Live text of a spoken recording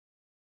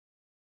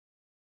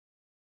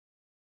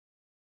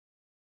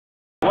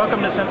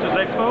Welcome to Sensors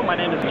Expo. My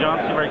name is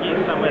Johnsy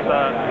Varghese. I'm with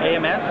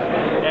AMS,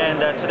 and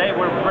today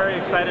we're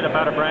very excited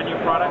about a brand new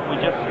product we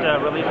just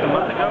released a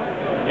month ago.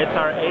 It's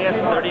our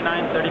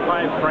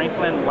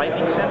AS3935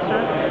 Lightning Sensor,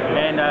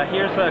 and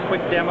here's a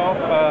quick demo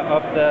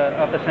of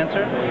the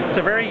sensor. It's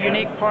a very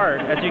unique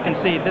part. As you can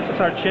see, this is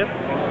our chip.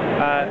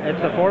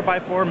 It's a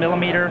 4x4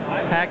 millimeter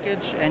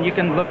package, and you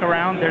can look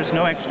around. There's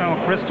no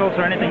external crystals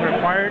or anything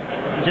required.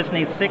 You just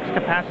need 6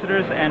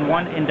 capacitors and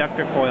 1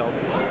 inductor coil.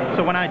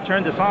 So when I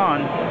turn this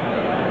on,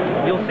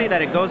 you'll see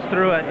that it goes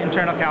through an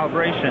internal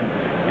calibration.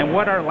 And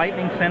what our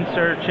lightning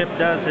sensor chip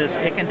does is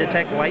it can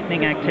detect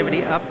lightning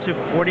activity up to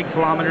 40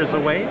 kilometers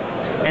away,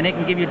 and it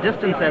can give you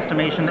distance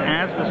estimation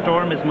as the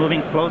storm is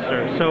moving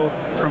closer. So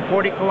from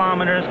 40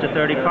 kilometers to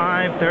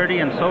 35, 30,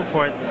 and so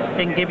forth,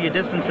 it can give you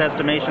distance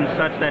estimations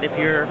such that if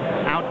you're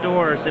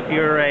outdoors, if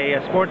you're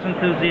a sports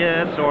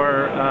enthusiast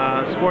or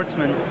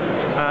sportsman,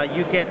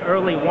 you get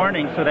early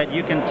warning so that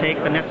you can take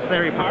the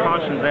necessary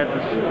precautions as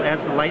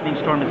the lightning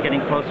storm is getting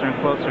closer and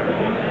closer.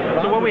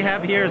 So what we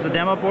have here is a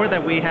demo board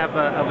that we have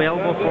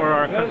available for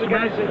our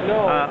customers.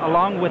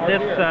 Along with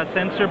this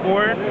sensor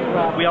board,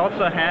 we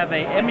also have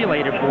an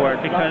emulator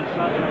board because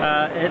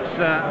it's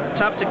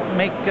tough to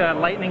make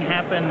lightning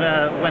happen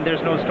when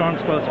there's no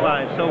storms close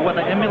by. So what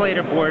the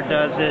emulator board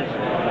does is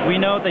we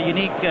know the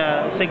unique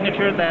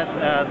signature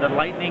that the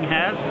lightning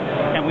has,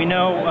 and we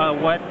know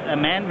what a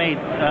man-made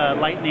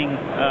lightning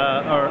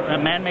or a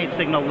man-made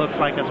signal looks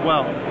like as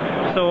well.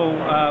 So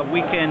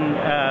we can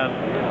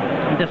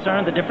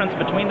discern the difference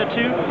between the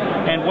two.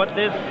 And what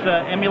this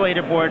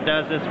emulator board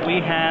does is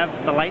we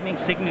have the lightning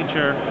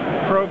signature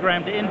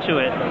programmed into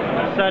it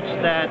such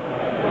that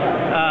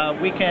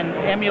we can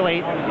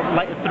emulate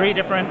 3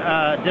 different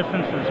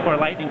distances for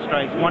lightning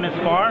strikes. One is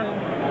far,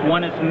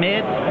 one is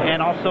mid,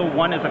 and also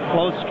one is a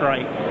close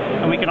strike.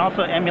 And we can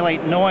also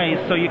emulate noise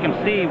so you can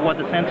see what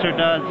the sensor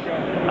does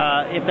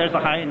if there's a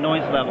high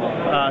noise level.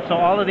 So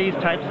all of these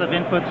types of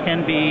inputs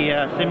can be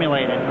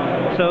simulated.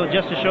 So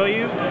just to show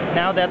you,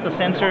 now that the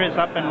sensor is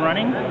up and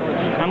running,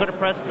 I'm going to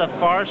press the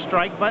far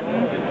strike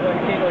button,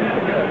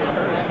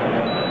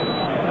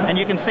 and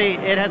you can see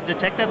it has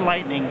detected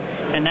lightning,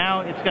 and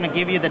now it's going to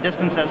give you the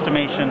distance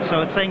estimation.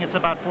 So it's saying it's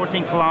about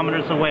 14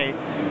 kilometers away.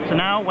 So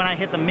now when I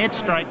hit the mid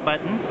strike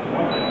button,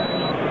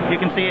 you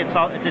can see it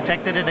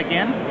detected it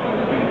again,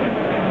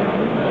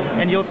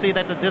 and you'll see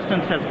that the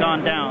distance has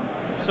gone down.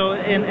 So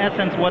in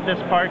essence, what this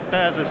part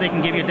does is it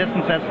can give you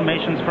distance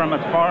estimations from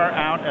as far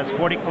out as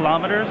 40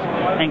 kilometers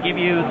and give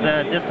you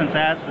the distance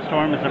as the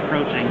storm is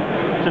approaching.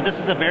 So this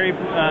is a very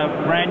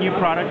brand new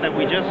product that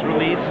we just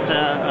released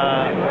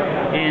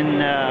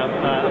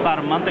about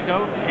a month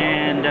ago,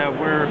 and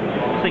we're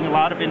seeing a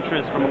lot of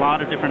interest from a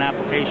lot of different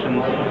applications.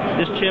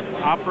 This chip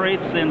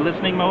operates in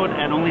listening mode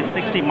at only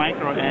 60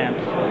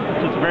 microamps.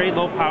 So it's very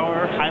low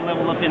power, high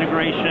level of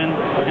integration,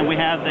 and we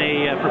have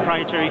a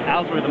proprietary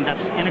algorithm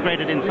that's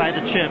integrated inside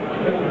the chip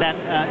that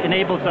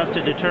enables us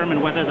to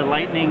determine whether the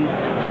lightning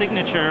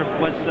signature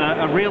was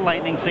a real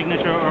lightning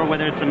signature or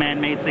whether it's a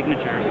man-made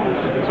signature.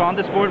 So on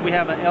this board we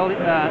have an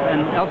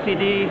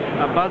LCD,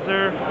 a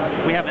buzzer,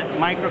 we have a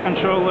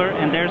microcontroller,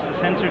 and there's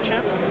the sensor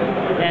chip,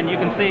 and you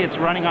can see it's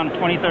running on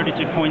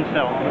 2032 coin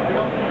cell.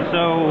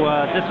 So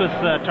this was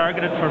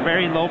targeted for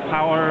very low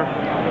power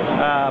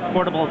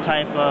portable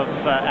type of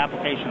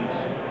applications.